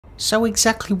So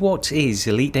exactly what is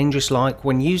Elite Dangerous like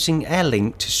when using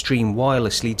Airlink to stream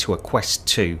wirelessly to a Quest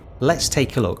 2? Let's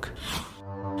take a look.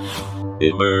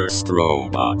 Immersed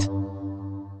Robot.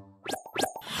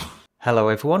 Hello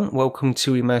everyone, welcome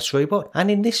to Immersed Robot,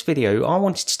 and in this video I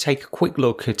wanted to take a quick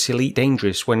look at Elite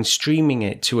Dangerous when streaming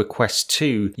it to a Quest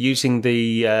 2 using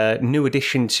the new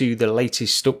addition to the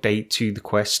latest update to the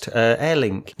Quest,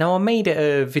 Airlink. Now I made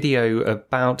a video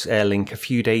about Airlink a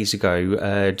few days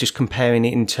ago, just comparing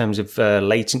it in terms of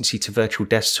latency to virtual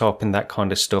desktop and that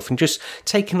kind of stuff, and just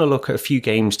taking a look at a few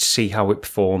games to see how it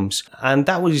performs. And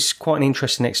that was quite an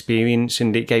interesting experience,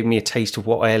 and it gave me a taste of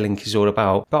what Airlink is all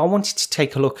about. But I wanted to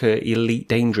take a look at Elite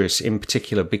Dangerous in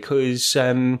particular because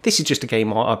this is just a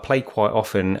game I play quite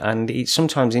often, and it's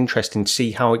sometimes interesting to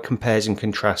see how it compares and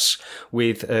contrasts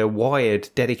with a wired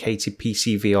dedicated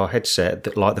PC VR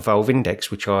headset like the Valve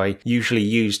Index, which I usually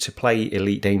use to play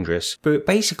Elite Dangerous. But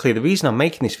basically the reason I'm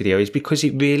making this video is because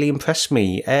it really impressed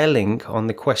me. Airlink on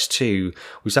the Quest 2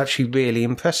 was actually really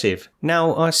impressive.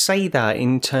 Now I say that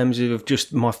in terms of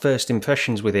just my first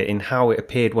impressions with it and how it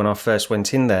appeared when I first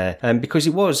went in there, because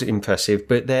it was impressive,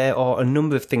 but there are a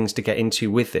number of things to get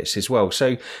into with this as well.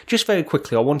 So just very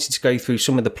quickly, I wanted to go through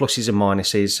some of the pluses and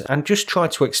minuses and just try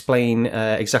to explain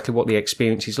exactly what the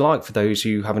experience is like for those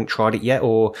who haven't tried it yet,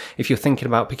 or if you're thinking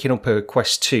about picking up a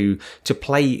Quest 2 to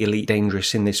play Elite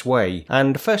Dangerous in this way.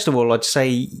 And first of all, I'd say,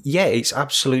 yeah, it's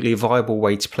absolutely a viable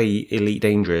way to play Elite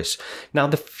Dangerous. Now,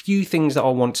 the few things that I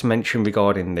want to mention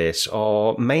regarding this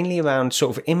are mainly around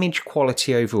sort of image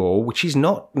quality overall, which is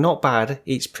not bad.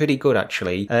 It's pretty good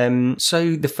actually.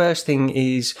 So the first thing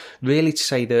is really to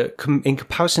say that in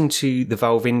comparison to the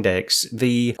Valve Index,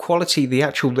 the quality, the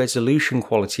actual resolution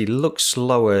quality looks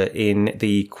lower in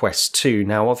the Quest 2.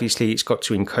 Now obviously it's got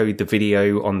to encode the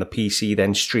video on the PC,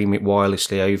 then stream it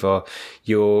wirelessly over.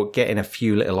 You're getting a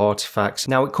few little artifacts.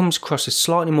 Now it comes across as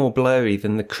slightly more blurry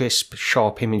than the crisp,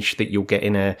 sharp image that you'll get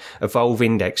in a Valve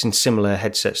Index and similar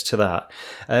headsets to that.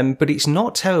 But it's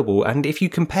not terrible, and if you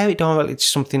compare it directly to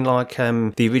something like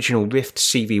the original Rift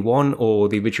CV1 or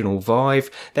the original Vive,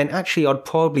 then actually I'd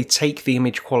probably take the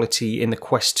image quality in the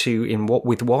Quest 2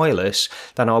 with wireless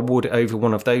than I would over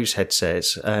one of those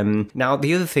headsets. Now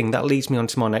the other thing that leads me on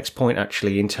to my next point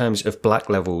actually in terms of black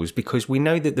levels, because we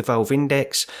know that the Valve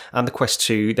Index and the Quest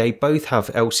 2, they both have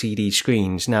LCD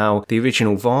screens. Now the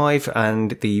original Vive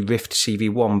and the Rift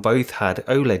CV1 both had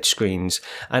OLED screens,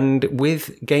 and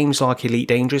with games like Elite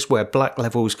Dangerous where black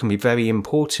levels can be very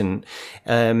important,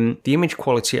 the image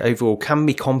quality overall can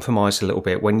be compromised a little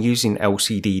bit when using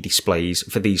LCD displays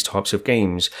for these types of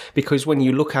games, because when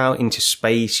you look out into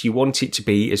space you want it to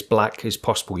be as black as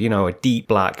possible, you know, a deep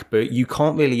black, but you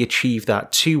can't really achieve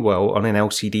that too well on an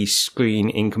LCD screen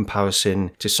in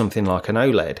comparison to something like an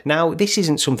OLED. Now this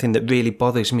isn't something that really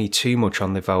bothers me too much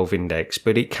on the Valve Index,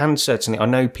 but it can certainly, I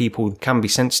know people can be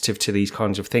sensitive to these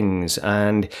kinds of things,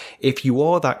 and if you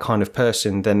are that kind of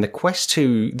person, then the Quest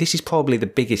 2, this is probably the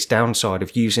biggest downside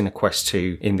of using a Quest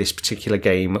 2 in this particular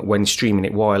game when streaming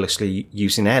it wirelessly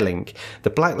using Airlink. The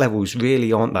black levels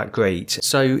really aren't that great,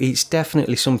 so it's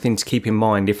definitely something to keep in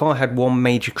mind. If I had one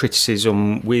major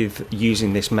criticism with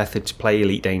using this method to play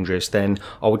Elite Dangerous, then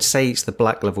I would say it's the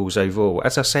black levels overall.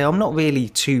 As I say, I'm not really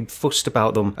too fussed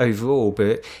about them overall,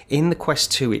 but in the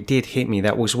Quest 2 it did hit me.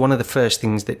 That was one of the first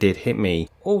things that did hit me.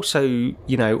 Also,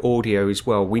 you know, audio as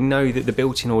well. We know that the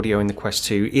built-in audio in the Quest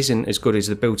 2 isn't as good as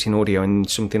the built-in audio in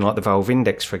something like the Valve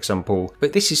Index, for example,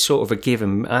 but this is sort of a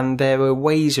given, and there are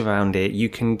ways around it. You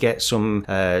can get some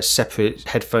separate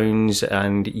headphones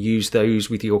and use those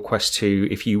with your Quest 2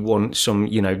 if you want some,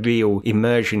 you know, real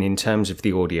immersion in terms of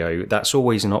the audio. That's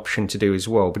always an option to do as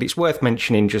well, but it's worth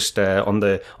mentioning just on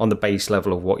the base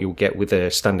level of what you'll get with a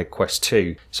standard Quest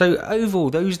 2. So overall,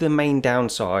 those are the main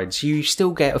downsides. You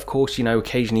still get, of course, you know,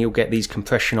 occasionally you'll get these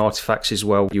compression artifacts as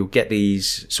well. You'll get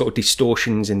these sort of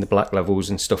distortions in the black levels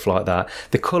and stuff like that.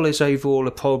 The colours overall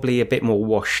are probably a bit more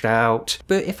washed out,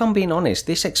 but if I'm being honest,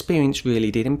 this experience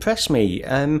really did impress me.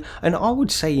 And I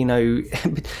would say, you know,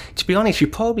 to be honest, you're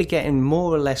probably getting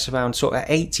more or less around sort of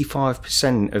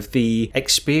 85% of the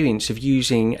experience of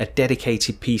using a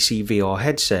dedicated PC VR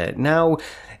headset. Now,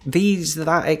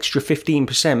 that extra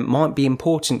 15% might be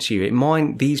important to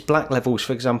you. These black levels,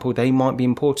 for example, they might be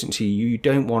important to you. You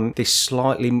don't want this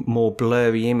slightly more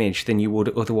blurry image than you would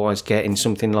otherwise get in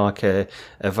something like a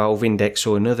Valve Index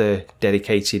or another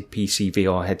dedicated PC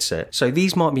VR headset. So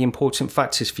these might be important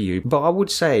factors for you, but I would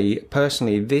say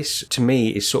personally this to me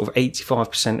is sort of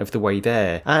 85% of the way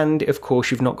there. And of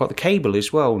course you've not got the cable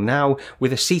as well. Now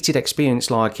with a seated experience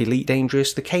like Elite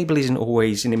Dangerous, the cable isn't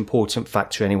always an important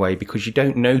factor anyway, because you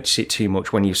don't know notice it too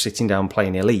much when you're sitting down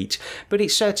playing Elite, but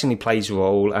it certainly plays a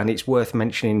role, and it's worth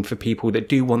mentioning for people that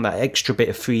do want that extra bit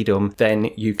of freedom. Then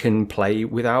you can play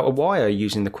without a wire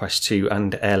using the Quest 2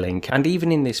 and Airlink. And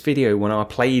even in this video, when I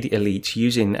played Elite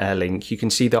using Airlink, you can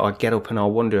see that I get up and I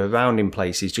wander around in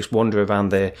places, just wander around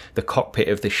the cockpit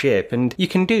of the ship, and you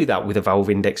can do that with a Valve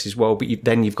Index as well, but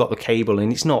then you've got the cable,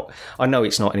 and it's not, I know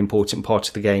it's not an important part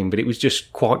of the game, but it was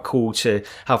just quite cool to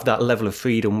have that level of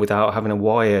freedom without having a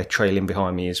wire trailing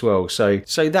behind me as well. So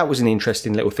that was an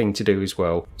interesting little thing to do as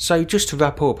well. So just to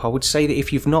wrap up, I would say that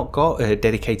if you've not got a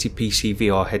dedicated PC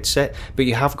VR headset, but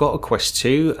you have got a Quest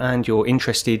 2 and you're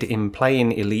interested in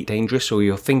playing Elite Dangerous, or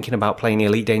you're thinking about playing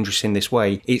Elite Dangerous in this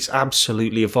way, it's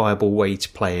absolutely a viable way to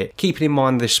play it. Keeping in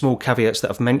mind the small caveats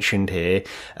that I've mentioned here,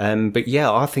 but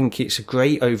yeah, I think it's a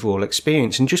great overall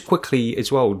experience. And just quickly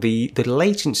as well, the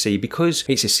latency, because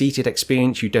it's a seated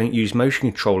experience, you don't use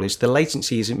motion controllers, the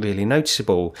latency isn't really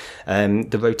noticeable.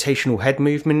 The rotational head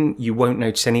movement, you won't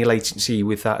notice any latency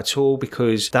with that at all,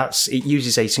 because it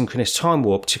uses asynchronous time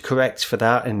warp to correct for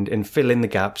that and fill in the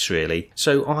gaps really.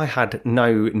 So I had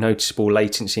no noticeable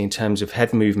latency in terms of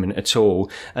head movement at all,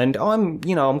 and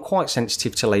I'm quite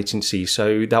sensitive to latency,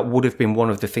 so that would have been one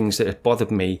of the things that had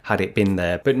bothered me had it been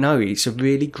there. But no, it's a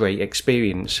really great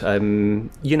experience.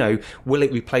 Will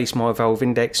it replace my Valve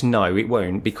Index? No, it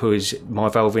won't, because my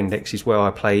Valve Index is where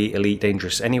I play Elite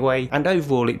Dangerous anyway, and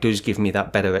overall it does give me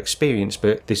that better experience,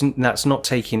 but that's not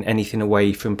taking anything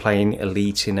away from playing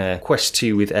Elite in a Quest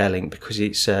 2 with Airlink, because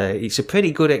it's a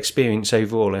pretty good experience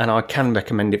overall, and I can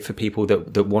recommend it for people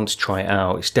that want to try it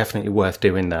out. It's definitely worth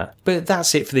doing that. But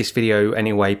that's it for this video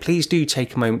anyway. Please do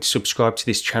take a moment to subscribe to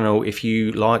this channel if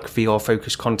you like VR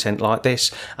focused content like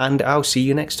this, and I'll see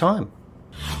you next time.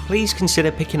 Please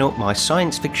consider picking up my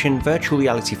science fiction virtual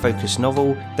reality focused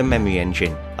novel, The Memory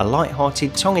Engine, a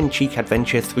light-hearted tongue-in-cheek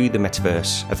adventure through the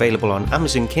metaverse, available on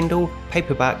Amazon Kindle,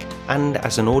 paperback and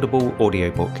as an Audible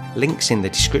audiobook. Links in the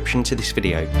description to this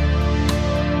video.